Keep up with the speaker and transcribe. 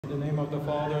the name of the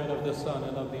Father, and of the Son,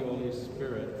 and of the Holy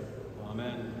Spirit.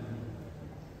 Amen.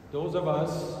 Those of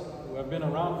us who have been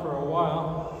around for a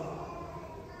while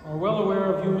are well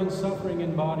aware of human suffering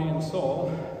in body and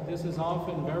soul. This is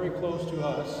often very close to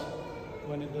us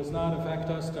when it does not affect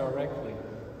us directly.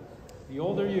 The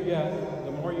older you get,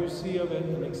 the more you see of it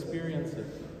and experience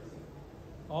it.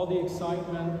 All the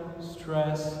excitement,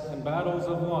 stress, and battles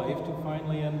of life to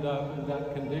finally end up in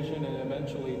that condition and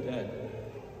eventually dead.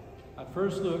 At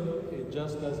first look, it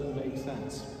just doesn't make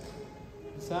sense.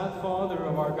 The sad father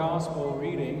of our gospel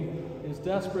reading is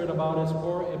desperate about his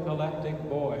poor epileptic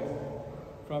boy.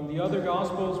 From the other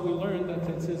gospels, we learn that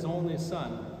it's his only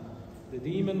son. The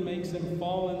demon makes him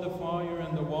fall in the fire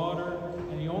and the water,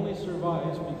 and he only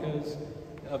survives because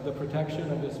of the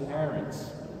protection of his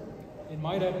parents. It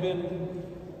might have been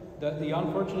that the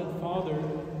unfortunate father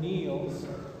kneels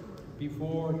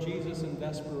before Jesus in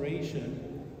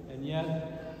desperation, and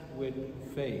yet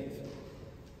with faith.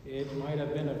 It might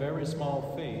have been a very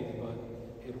small faith, but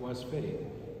it was faith.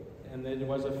 And it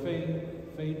was a faith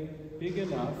big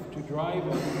enough to drive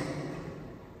him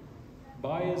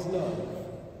by his love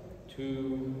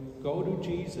to go to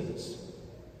Jesus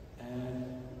and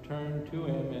turn to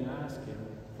him and ask him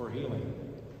for healing.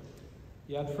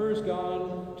 He had first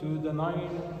gone to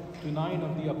nine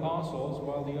of the apostles,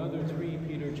 while the other three,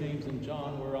 Peter, James, and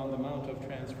John, were on the Mount of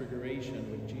Transfiguration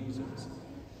with Jesus.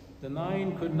 The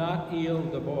 9 could not heal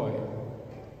the boy.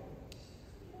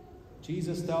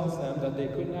 Jesus tells them that they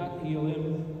could not heal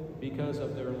him because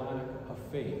of their lack of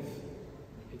faith.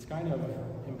 It's kind of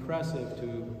impressive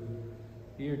to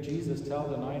hear Jesus tell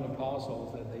the 9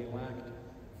 apostles that they lacked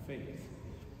faith.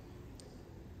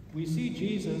 We see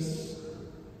Jesus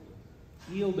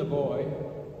heal the boy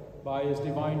by his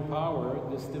divine power,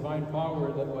 this divine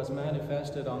power that was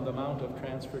manifested on the Mount of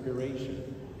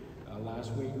Transfiguration.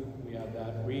 Last week we had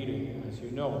that reading, as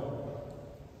you know.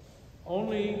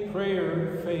 Only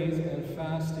prayer, faith, and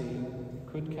fasting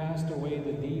could cast away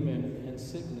the demon and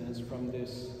sickness from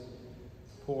this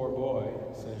poor boy,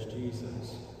 says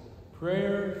Jesus.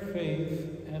 Prayer,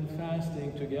 faith, and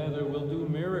fasting together will do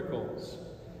miracles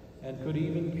and could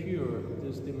even cure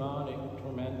this demonic,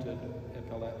 tormented,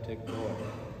 epileptic boy.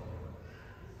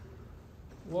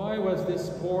 Why was this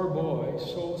poor boy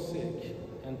so sick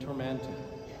and tormented?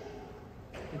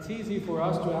 It's easy for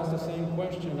us to ask the same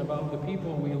question about the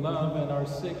people we love and are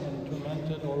sick and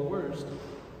tormented, or worse,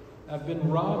 have been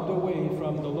robbed away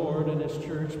from the Lord and His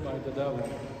church by the devil.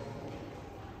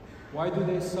 Why do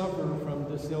they suffer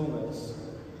from this illness?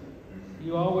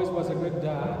 You always was a good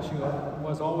dad, she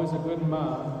was always a good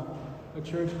mom, a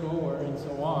churchgoer, and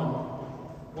so on.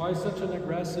 Why such an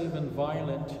aggressive and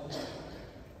violent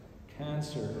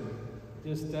cancer,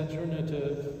 this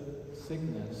degenerative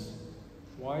sickness?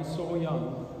 Why so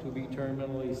young to be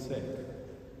terminally sick?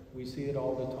 We see it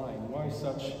all the time. Why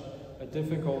such a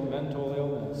difficult mental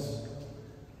illness,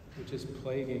 which is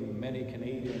plaguing many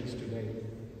Canadians today?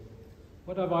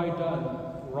 What have I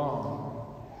done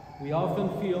wrong? We often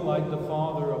feel like the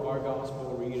father of our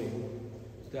gospel reading,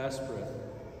 desperate,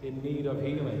 in need of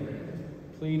healing,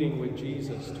 pleading with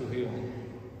Jesus to heal.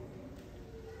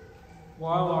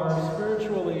 While our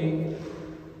spiritually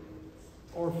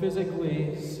or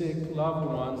physically sick loved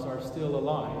ones are still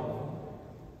alive,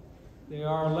 they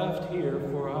are left here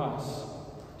for us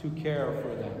to care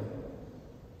for them.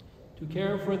 To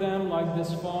care for them like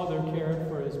this father cared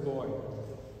for his boy.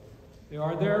 They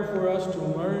are there for us to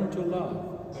learn to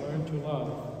love,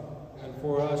 and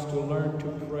for us to learn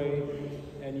to pray,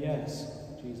 and yes,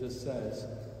 Jesus says,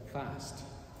 fast.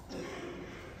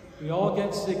 We all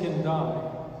get sick and die.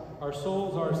 Our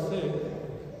souls are sick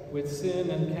with sin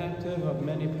and captive of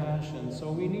many passions. So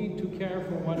we need to care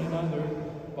for one another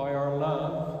by our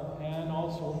love and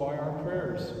also by our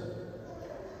prayers.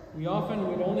 We often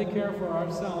would only care for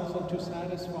ourselves and to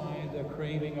satisfy the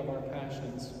craving of our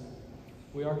passions.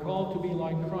 We are called to be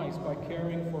like Christ by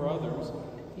caring for others,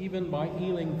 even by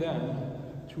healing them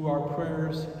through our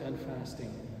prayers and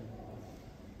fasting.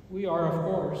 We are, of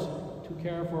course, to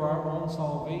care for our own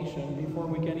salvation before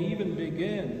we can even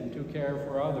begin to care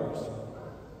for others.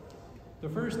 The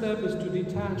first step is to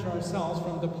detach ourselves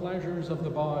from the pleasures of the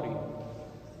body,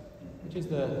 which is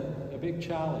the big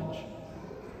challenge,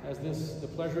 as the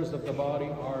pleasures of the body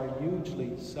are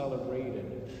hugely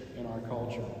celebrated in our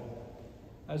culture.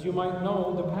 As you might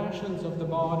know, the passions of the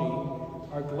body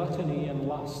are gluttony and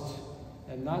lust,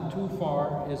 and not too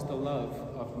far is the love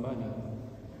of money.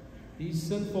 These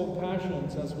sinful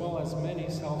passions, as well as many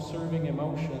self-serving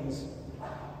emotions,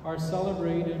 are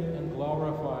celebrated and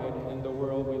glorified in the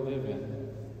world we live in.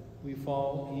 We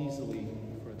fall easily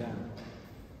for them.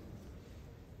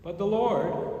 But the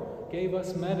Lord, gave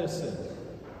us medicine.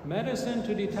 Medicine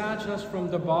to detach us from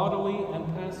the bodily and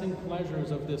passing pleasures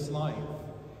of this life.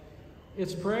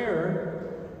 It's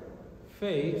prayer,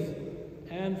 faith,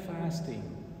 and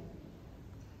fasting.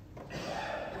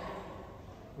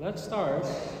 Let's start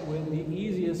with the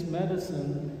easiest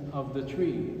medicine of the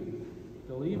tree.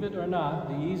 Believe it or not,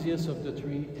 the easiest of the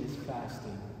three is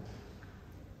fasting.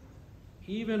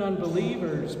 Even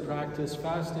unbelievers practice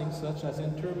fasting, such as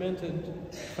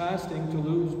intermittent fasting to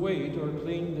lose weight or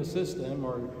clean the system,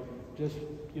 or just,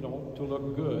 to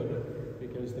look good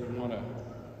because they want to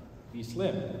be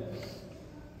slim.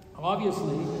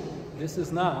 Obviously, this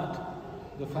is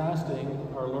not the fasting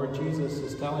our Lord Jesus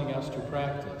is telling us to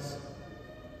practice.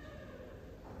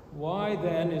 Why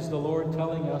then is the Lord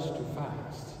telling us to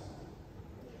fast?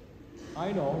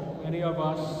 I know many of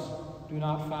us do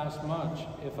not fast much,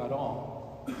 if at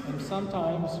all. And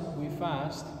sometimes we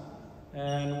fast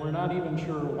and we're not even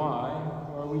sure why,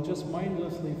 or we just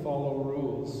mindlessly follow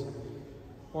rules,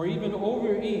 or even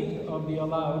overeat of the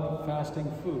allowed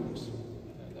fasting foods.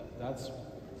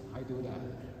 I do that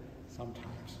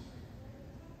sometimes.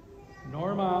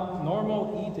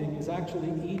 Normal eating is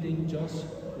actually eating just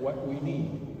what we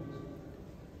need.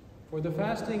 For the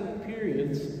fasting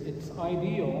periods, it's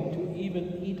ideal to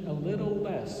even eat a little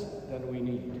less than we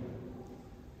need.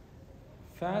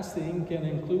 Fasting can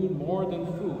include more than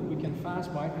food. We can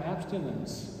fast by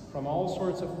abstinence from all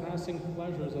sorts of passing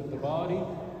pleasures of the body,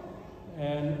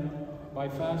 and by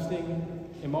fasting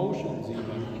emotions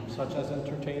even, such as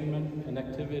entertainment and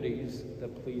activities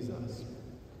that please us.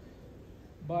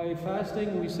 By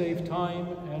fasting, we save time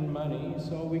and money,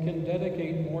 so we can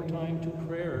dedicate more time to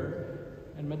prayer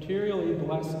and materially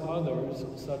bless others,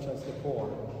 such as the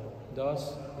poor.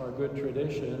 Thus, our good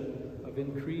tradition of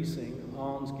increasing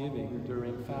almsgiving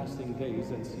during fasting days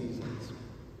and seasons.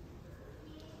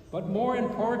 But more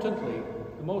importantly,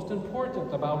 the most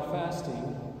important about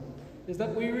fasting is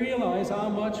that we realize how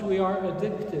much we are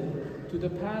addicted to the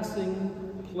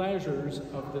passing pleasures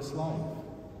of this life.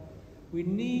 We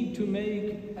need to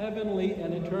make heavenly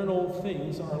and eternal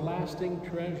things our lasting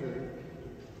treasure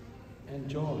and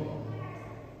joy.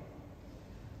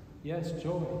 Yes,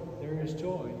 joy. There is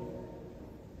joy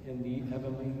in the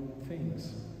heavenly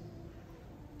things.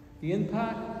 The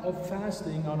impact of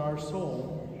fasting on our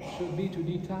soul should be to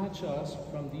detach us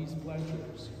from these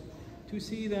pleasures, to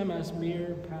see them as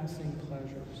mere passing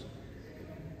pleasures,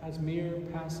 as mere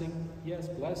passing, yes,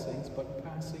 blessings, but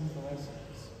passing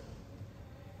blessings.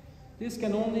 This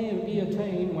can only be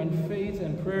attained when faith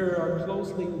and prayer are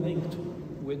closely linked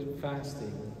with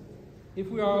fasting. If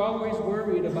we are always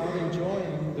worried about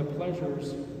enjoying the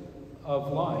pleasures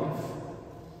of life,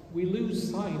 we lose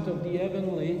sight of the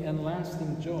heavenly and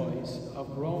lasting joys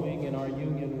of growing in our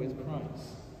union with Christ.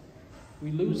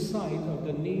 We lose sight of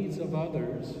the needs of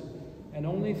others and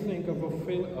only think of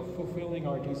fulfilling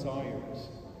our desires.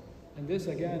 And this,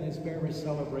 again, is very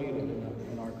celebrated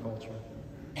in our culture.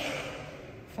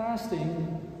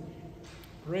 Fasting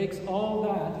breaks all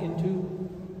that into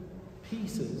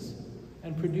pieces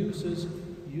and produces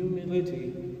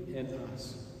humility in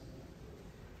us.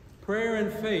 Prayer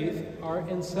and faith are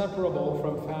inseparable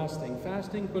from fasting.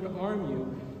 Fasting could harm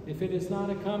you if it is not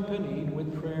accompanied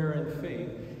with prayer and faith.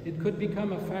 It could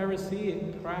become a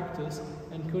Pharisaic practice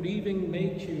and could even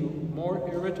make you more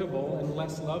irritable and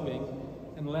less loving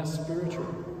and less spiritual.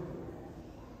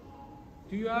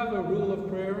 Do you have a rule of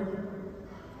prayer?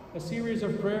 A series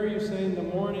of prayer you say in the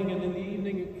morning and in the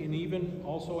evening, and even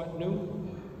also at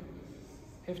noon?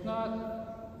 If not,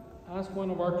 ask one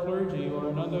of our clergy or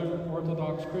another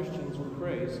Orthodox Christians who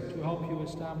prays to help you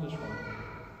establish one.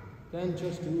 Then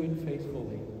just do it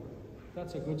faithfully.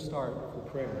 That's a good start for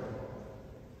prayer.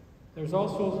 There's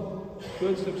also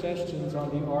good suggestions on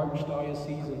the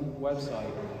Archdiocesan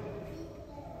website.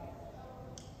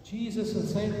 Jesus and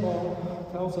St. Paul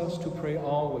tells us to pray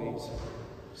always.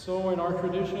 So in our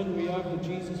tradition, we have the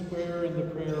Jesus prayer and the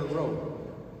prayer rope.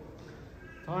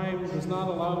 Time does not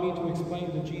allow me to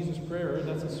explain the Jesus prayer.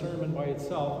 That's a sermon by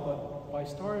itself, but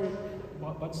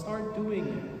start doing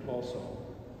it also.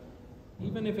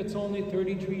 Even if it's only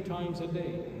 33 times a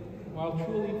day, while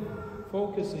truly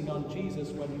focusing on Jesus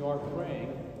when you are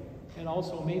praying, and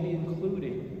also maybe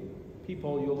including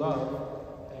people you love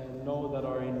and know that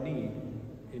are in need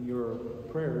in your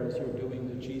prayer as you're doing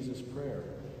the Jesus prayer.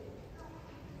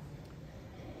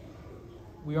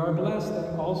 We are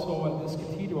blessed also at this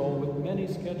cathedral with many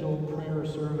scheduled prayer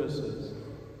services.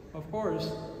 Of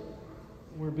course,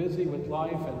 we're busy with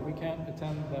life and we can't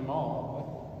attend them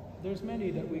all, but there's many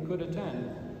that we could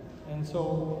attend. And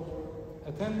so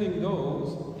attending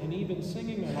those and even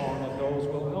singing along at those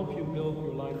will help you build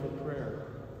your life of prayer.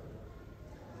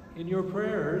 In your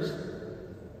prayers,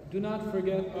 do not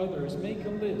forget others. Make a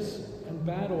list and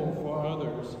battle for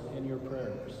others in your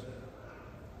prayers.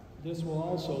 This will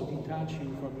also detach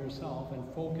you from yourself and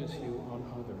focus you on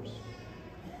others.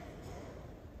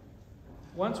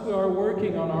 Once we are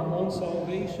working on our own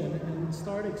salvation and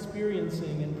start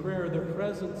experiencing in prayer the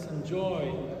presence and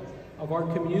joy of our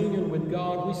communion with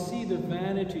God, we see the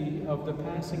vanity of the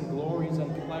passing glories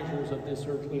and pleasures of this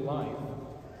earthly life.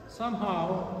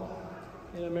 Somehow,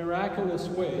 in a miraculous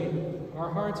way,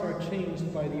 our hearts are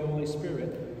changed by the Holy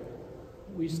Spirit.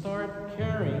 We start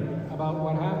caring about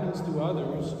what happens to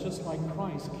others just like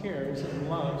Christ cares and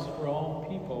loves for all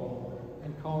people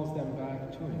and calls them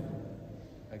back to Him.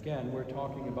 Again, we're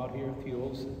talking about here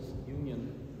theosis,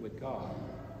 union with God,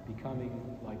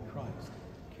 becoming like Christ,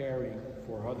 caring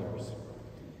for others.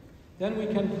 Then we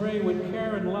can pray with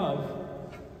care and love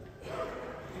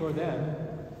for them.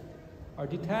 Our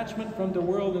detachment from the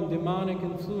world and demonic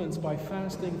influence by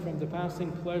fasting from the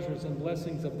passing pleasures and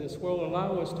blessings of this world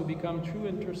allow us to become true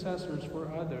intercessors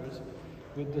for others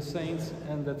with the saints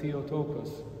and the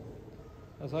Theotokos.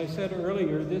 As I said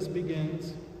earlier, this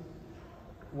begins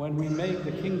when we make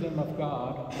the kingdom of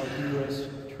God our dearest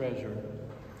treasure.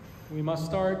 We must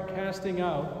start casting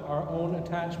out our own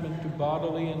attachment to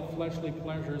bodily and fleshly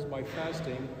pleasures by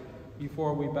fasting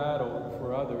before we battle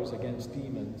for others against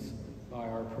demons by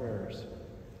our prayers.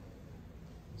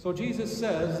 So Jesus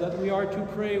says that we are to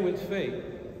pray with faith.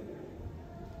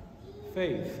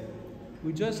 Faith.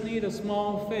 We just need a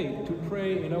small faith to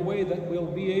pray in a way that will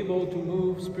be able to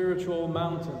move spiritual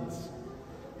mountains.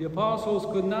 The apostles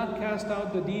could not cast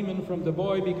out the demon from the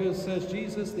boy because, says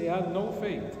Jesus, they had no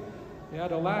faith. They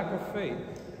had a lack of faith.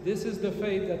 This is the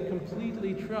faith that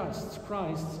completely trusts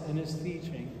Christ and His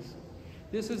teachings.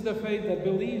 This is the faith that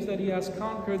believes that He has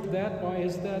conquered death by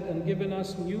His death and given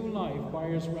us new life by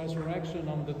His resurrection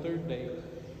on the third day.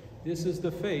 This is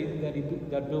the faith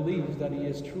that believes that He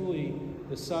is truly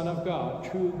the Son of God,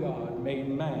 true God, made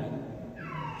man,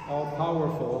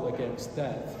 all-powerful against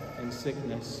death and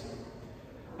sickness.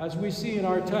 As we see in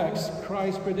our text,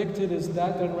 Christ predicted His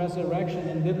death and resurrection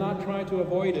and did not try to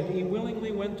avoid it. He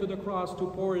willingly went to the cross to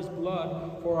pour His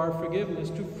blood for our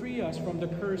forgiveness, to free us from the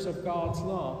curse of God's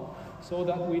law, so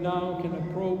that we now can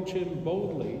approach Him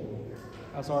boldly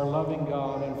as our loving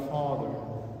God and Father.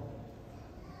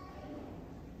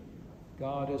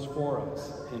 God is for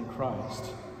us in Christ,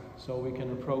 so we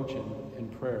can approach Him in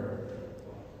prayer.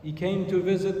 He came to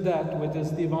visit death with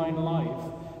His divine life,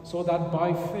 so that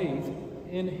by faith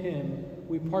in Him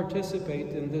we participate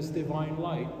in this divine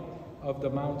light of the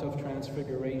Mount of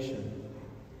Transfiguration.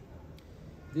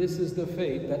 This is the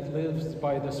faith that lives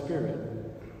by the Spirit.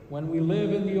 When we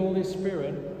live in the Holy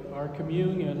Spirit, our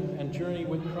communion and journey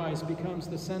with Christ becomes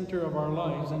the center of our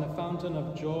lives and a fountain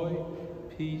of joy,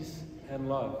 peace, and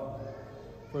love.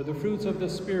 For the fruits of the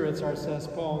Spirit are, says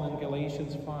Paul in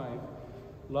Galatians 5,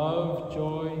 love,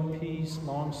 joy, peace,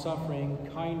 long-suffering,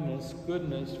 kindness,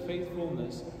 goodness,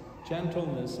 faithfulness,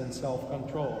 gentleness, and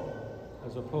self-control,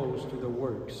 as opposed to the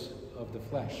works of the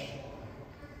flesh.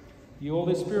 The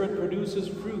Holy Spirit produces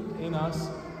fruit in us.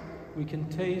 We can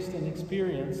taste and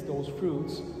experience those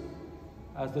fruits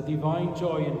as the divine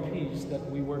joy and peace that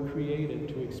we were created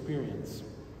to experience.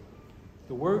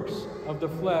 The works of the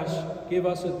flesh give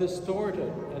us a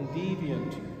distorted and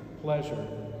deviant pleasure,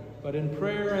 but in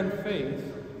prayer and faith,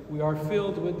 we are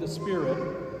filled with the Spirit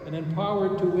and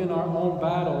empowered to win our own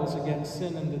battles against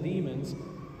sin and the demons,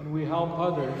 and we help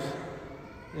others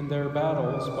in their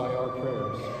battles by our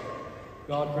prayers.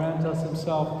 God grant us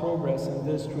Himself progress in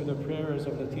this through the prayers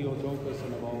of the Theotokos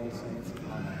and of all the saints.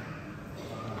 Amen.